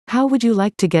How would you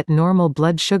like to get normal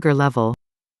blood sugar level?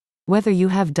 Whether you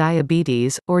have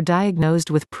diabetes, or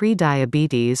diagnosed with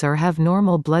pre-diabetes or have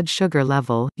normal blood sugar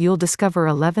level, you'll discover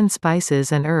 11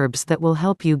 spices and herbs that will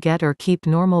help you get or keep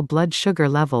normal blood sugar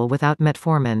level without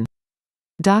metformin.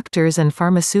 Doctors and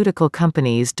pharmaceutical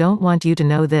companies don't want you to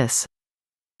know this.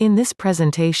 In this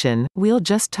presentation, we'll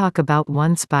just talk about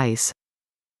one spice.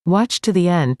 Watch to the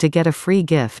end to get a free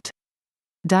gift.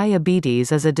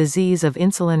 Diabetes is a disease of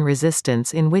insulin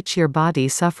resistance in which your body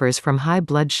suffers from high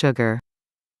blood sugar.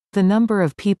 The number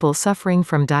of people suffering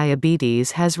from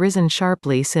diabetes has risen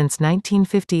sharply since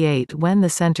 1958, when the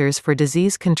Centers for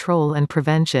Disease Control and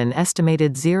Prevention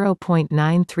estimated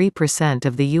 0.93%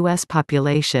 of the U.S.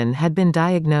 population had been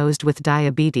diagnosed with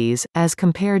diabetes, as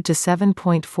compared to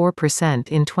 7.4%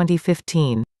 in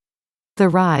 2015. The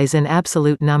rise in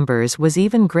absolute numbers was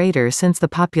even greater since the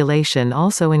population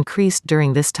also increased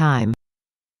during this time.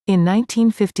 In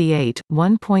 1958,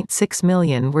 1.6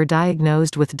 million were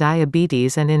diagnosed with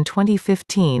diabetes, and in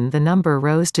 2015 the number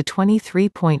rose to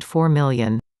 23.4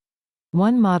 million.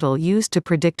 One model used to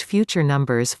predict future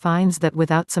numbers finds that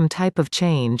without some type of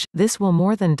change, this will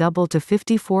more than double to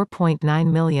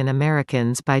 54.9 million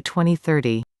Americans by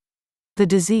 2030. The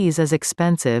disease is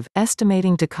expensive,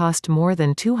 estimating to cost more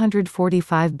than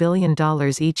 $245 billion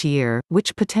each year,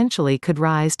 which potentially could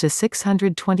rise to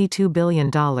 $622 billion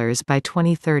by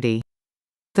 2030.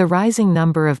 The rising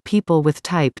number of people with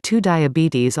type 2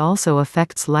 diabetes also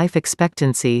affects life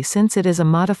expectancy, since it is a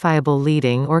modifiable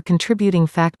leading or contributing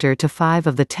factor to 5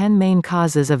 of the 10 main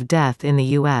causes of death in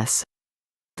the U.S.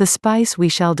 The spice we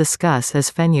shall discuss is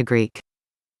fenugreek.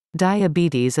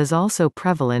 Diabetes is also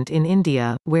prevalent in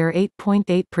India, where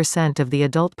 8.8% of the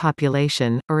adult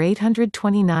population, or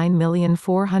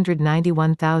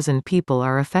 829,491,000 people,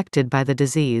 are affected by the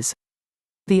disease.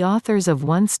 The authors of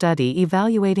one study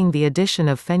evaluating the addition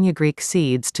of fenugreek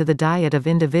seeds to the diet of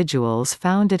individuals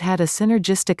found it had a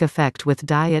synergistic effect with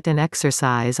diet and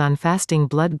exercise on fasting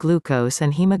blood glucose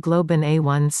and hemoglobin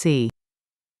A1c.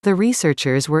 The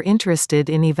researchers were interested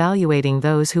in evaluating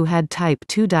those who had type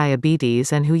 2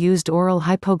 diabetes and who used oral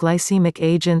hypoglycemic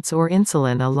agents or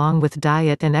insulin along with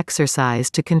diet and exercise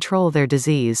to control their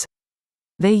disease.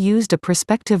 They used a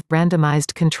prospective,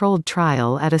 randomized controlled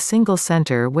trial at a single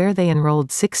center where they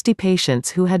enrolled 60 patients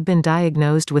who had been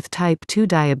diagnosed with type 2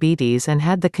 diabetes and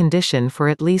had the condition for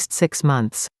at least 6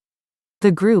 months.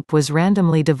 The group was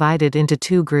randomly divided into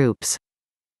 2 groups.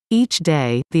 Each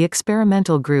day, the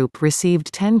experimental group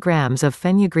received 10 grams of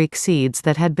fenugreek seeds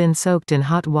that had been soaked in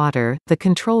hot water, the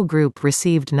control group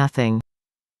received nothing.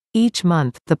 Each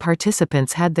month, the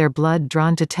participants had their blood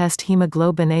drawn to test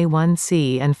hemoglobin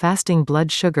A1c and fasting blood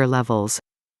sugar levels.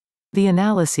 The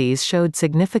analyses showed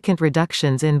significant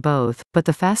reductions in both, but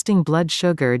the fasting blood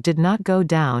sugar did not go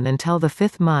down until the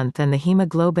 5th month and the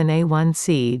hemoglobin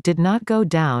A1c did not go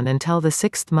down until the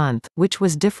 6th month, which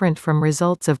was different from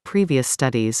results of previous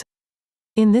studies.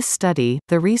 In this study,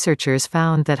 the researchers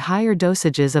found that higher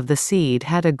dosages of the seed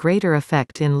had a greater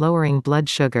effect in lowering blood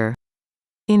sugar.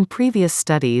 In previous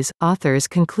studies, authors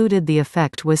concluded the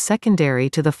effect was secondary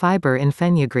to the fiber in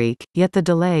fenugreek, yet the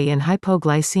delay in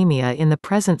hypoglycemia in the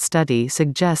present study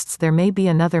suggests there may be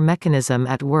another mechanism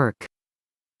at work.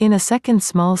 In a second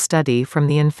small study from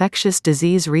the Infectious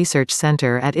Disease Research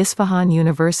Center at Isfahan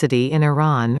University in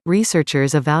Iran,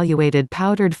 researchers evaluated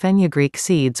powdered fenugreek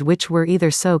seeds which were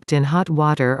either soaked in hot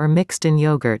water or mixed in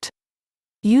yogurt.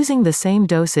 Using the same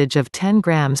dosage of 10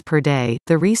 grams per day,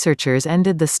 the researchers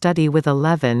ended the study with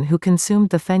 11 who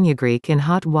consumed the fenugreek in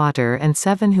hot water and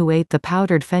 7 who ate the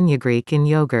powdered fenugreek in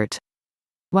yogurt.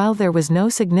 While there was no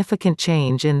significant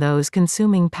change in those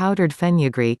consuming powdered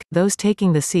fenugreek, those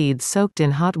taking the seeds soaked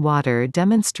in hot water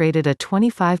demonstrated a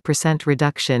 25%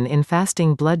 reduction in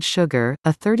fasting blood sugar,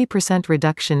 a 30%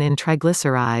 reduction in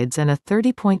triglycerides and a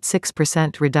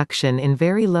 30.6% reduction in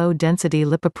very low-density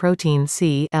lipoprotein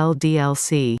C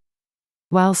 (LDL-C).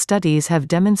 While studies have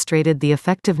demonstrated the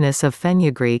effectiveness of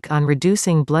fenugreek on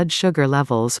reducing blood sugar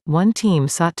levels, one team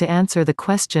sought to answer the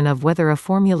question of whether a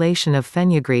formulation of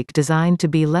fenugreek designed to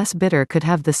be less bitter could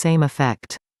have the same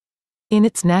effect. In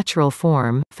its natural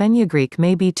form, fenugreek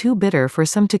may be too bitter for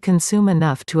some to consume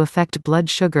enough to affect blood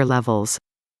sugar levels.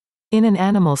 In an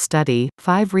animal study,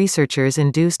 5 researchers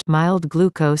induced mild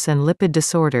glucose and lipid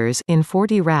disorders in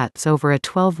 40 rats over a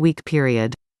 12-week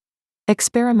period.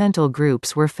 Experimental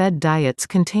groups were fed diets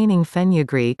containing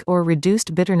fenugreek or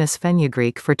reduced bitterness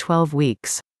fenugreek for 12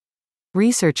 weeks.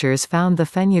 Researchers found the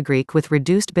fenugreek with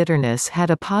reduced bitterness had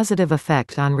a positive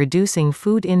effect on reducing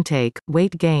food intake,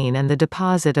 weight gain and the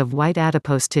deposit of white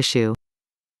adipose tissue.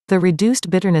 The reduced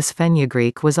bitterness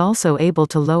fenugreek was also able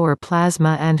to lower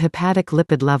plasma and hepatic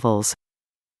lipid levels.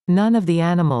 None of the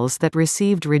animals that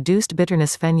received reduced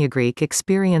bitterness fenugreek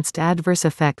experienced adverse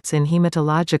effects in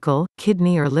hematological,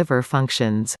 kidney or liver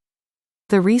functions.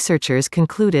 The researchers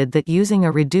concluded that using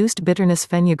a reduced bitterness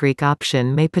fenugreek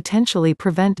option may potentially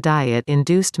prevent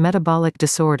diet-induced metabolic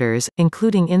disorders,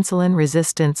 including insulin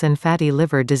resistance and fatty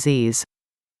liver disease.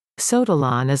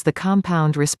 Sotalon is the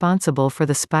compound responsible for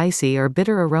the spicy or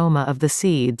bitter aroma of the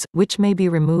seeds, which may be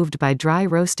removed by dry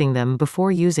roasting them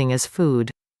before using as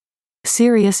food.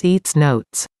 Serious Eats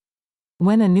notes.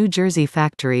 When a New Jersey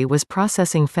factory was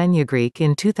processing fenugreek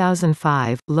in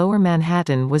 2005, Lower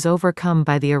Manhattan was overcome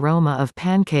by the aroma of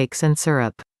pancakes and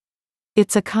syrup.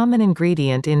 It's a common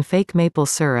ingredient in fake maple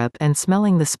syrup, and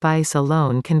smelling the spice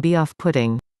alone can be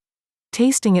off-putting.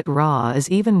 Tasting it raw is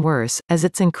even worse, as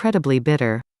it's incredibly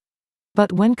bitter.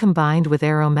 But when combined with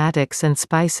aromatics and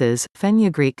spices,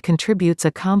 fenugreek contributes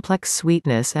a complex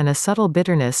sweetness and a subtle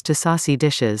bitterness to saucy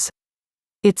dishes.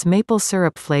 Its maple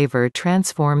syrup flavor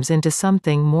transforms into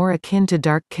something more akin to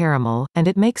dark caramel, and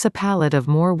it makes a palette of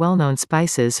more well-known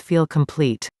spices feel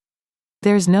complete.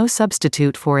 There's no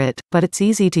substitute for it, but it's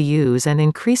easy to use and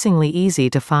increasingly easy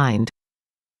to find.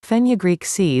 Fenugreek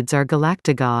seeds are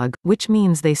galactagogue, which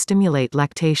means they stimulate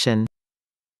lactation.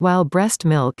 While breast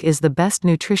milk is the best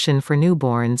nutrition for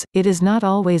newborns, it is not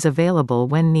always available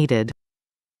when needed.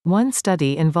 One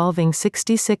study involving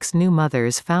 66 new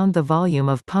mothers found the volume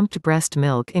of pumped breast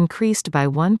milk increased by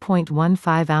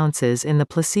 1.15 ounces in the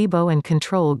placebo and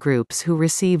control groups who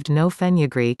received no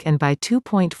fenugreek, and by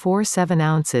 2.47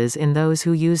 ounces in those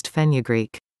who used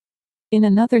fenugreek. In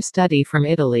another study from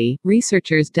Italy,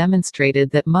 researchers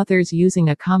demonstrated that mothers using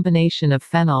a combination of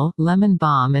fennel, lemon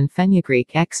balm and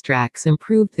fenugreek extracts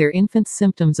improved their infant's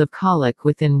symptoms of colic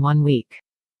within 1 week.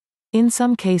 In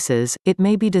some cases, it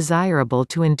may be desirable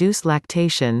to induce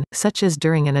lactation, such as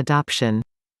during an adoption.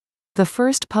 The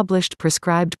first published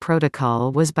prescribed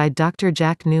protocol was by Dr.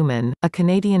 Jack Newman, a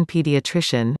Canadian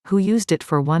pediatrician, who used it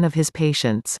for one of his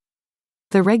patients.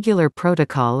 The regular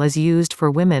protocol is used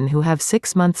for women who have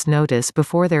 6 months' notice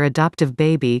before their adoptive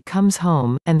baby comes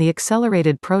home, and the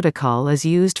accelerated protocol is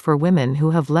used for women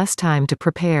who have less time to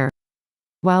prepare.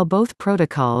 While both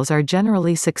protocols are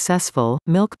generally successful,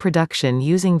 milk production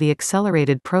using the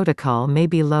accelerated protocol may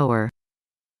be lower.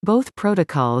 Both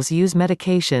protocols use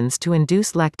medications to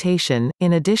induce lactation,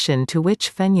 in addition to which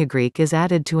fenugreek is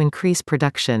added to increase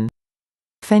production.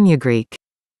 Fenugreek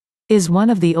is one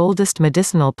of the oldest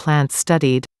medicinal plants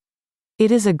studied.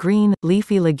 It is a green,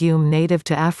 leafy legume native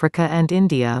to Africa and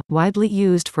India, widely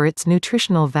used for its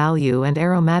nutritional value and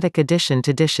aromatic addition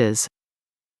to dishes.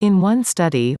 In one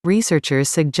study, researchers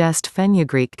suggest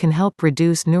fenugreek can help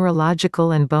reduce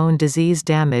neurological and bone disease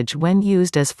damage when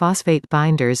used as phosphate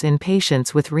binders in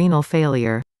patients with renal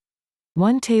failure.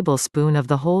 1 tablespoon of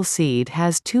the whole seed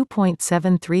has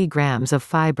 2.73 grams of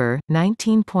fiber,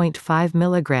 19.5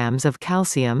 milligrams of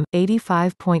calcium,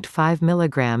 85.5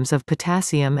 milligrams of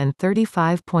potassium and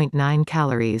 35.9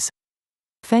 calories.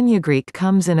 Fenugreek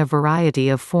comes in a variety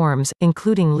of forms,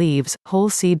 including leaves, whole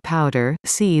seed powder,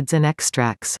 seeds and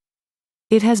extracts.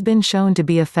 It has been shown to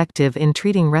be effective in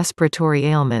treating respiratory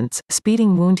ailments,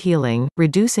 speeding wound healing,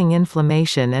 reducing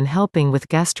inflammation and helping with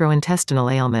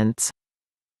gastrointestinal ailments.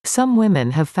 Some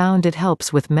women have found it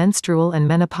helps with menstrual and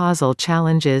menopausal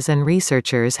challenges, and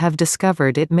researchers have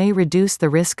discovered it may reduce the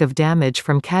risk of damage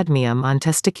from cadmium on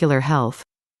testicular health.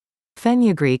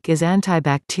 Fenugreek is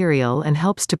antibacterial and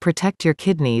helps to protect your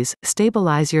kidneys,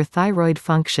 stabilize your thyroid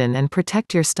function and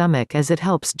protect your stomach as it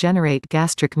helps generate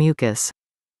gastric mucus.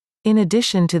 In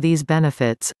addition to these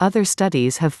benefits, other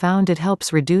studies have found it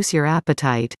helps reduce your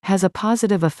appetite, has a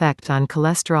positive effect on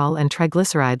cholesterol and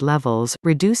triglyceride levels,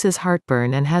 reduces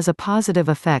heartburn and has a positive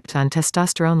effect on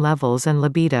testosterone levels and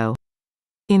libido.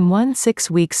 In one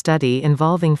 6-week study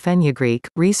involving fenugreek,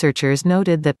 researchers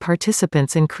noted that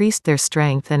participants increased their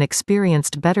strength and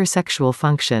experienced better sexual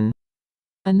function.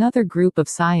 Another group of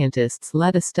scientists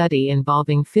led a study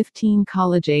involving 15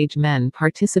 college-age men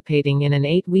participating in an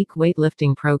 8-week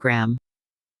weightlifting program.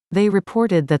 They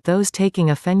reported that those taking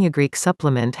a fenugreek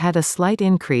supplement had a slight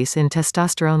increase in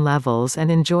testosterone levels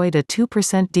and enjoyed a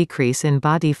 2% decrease in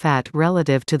body fat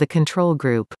relative to the control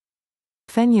group.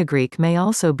 Fenugreek may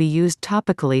also be used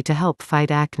topically to help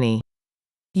fight acne.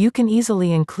 You can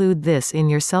easily include this in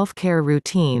your self-care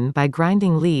routine by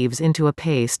grinding leaves into a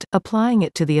paste, applying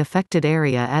it to the affected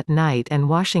area at night and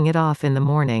washing it off in the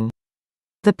morning.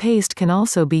 The paste can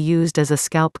also be used as a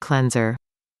scalp cleanser.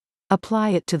 Apply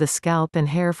it to the scalp and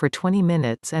hair for 20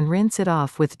 minutes and rinse it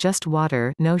off with just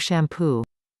water, no shampoo.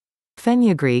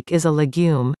 Fenugreek is a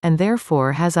legume, and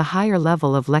therefore has a higher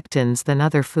level of lectins than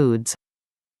other foods.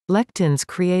 Lectins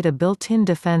create a built-in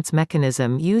defense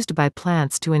mechanism used by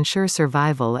plants to ensure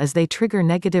survival as they trigger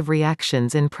negative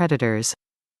reactions in predators.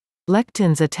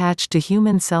 Lectins attach to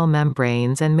human cell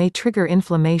membranes and may trigger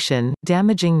inflammation,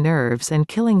 damaging nerves and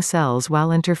killing cells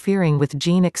while interfering with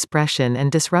gene expression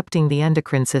and disrupting the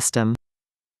endocrine system.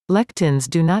 Lectins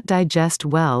do not digest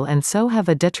well and so have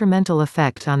a detrimental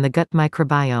effect on the gut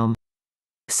microbiome.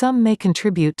 Some may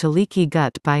contribute to leaky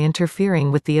gut by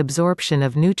interfering with the absorption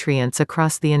of nutrients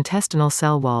across the intestinal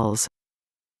cell walls.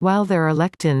 While there are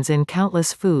lectins in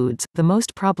countless foods, the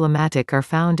most problematic are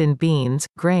found in beans,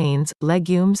 grains,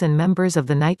 legumes and members of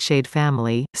the nightshade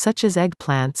family, such as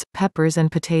eggplants, peppers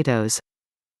and potatoes.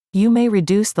 You may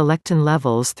reduce the lectin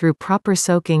levels through proper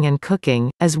soaking and cooking,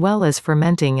 as well as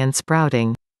fermenting and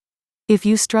sprouting. If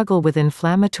you struggle with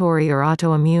inflammatory or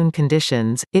autoimmune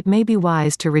conditions, it may be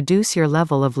wise to reduce your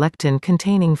level of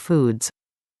lectin-containing foods.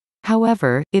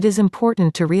 However, it is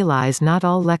important to realize not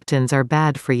all lectins are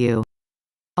bad for you.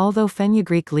 Although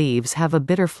fenugreek leaves have a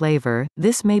bitter flavor,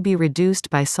 this may be reduced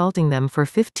by salting them for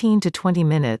 15 to 20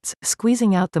 minutes,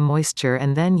 squeezing out the moisture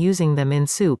and then using them in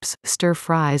soups,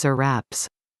 stir-fries or wraps.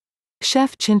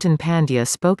 Chef Chintan Pandya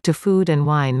spoke to Food and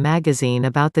Wine magazine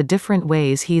about the different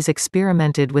ways he's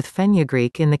experimented with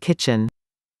fenugreek in the kitchen.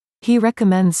 He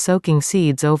recommends soaking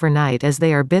seeds overnight as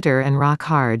they are bitter and rock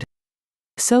hard.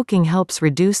 Soaking helps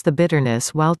reduce the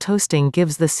bitterness while toasting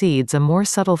gives the seeds a more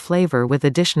subtle flavor with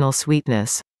additional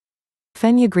sweetness.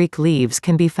 Fenugreek leaves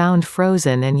can be found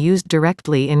frozen and used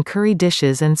directly in curry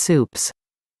dishes and soups.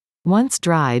 Once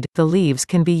dried, the leaves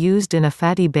can be used in a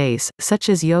fatty base, such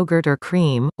as yogurt or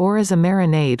cream, or as a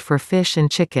marinade for fish and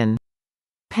chicken.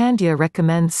 Pandya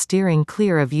recommends steering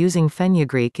clear of using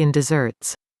fenugreek in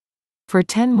desserts. For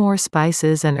 10 more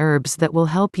spices and herbs that will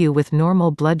help you with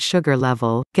normal blood sugar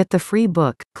level, get the free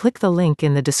book, click the link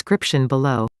in the description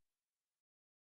below.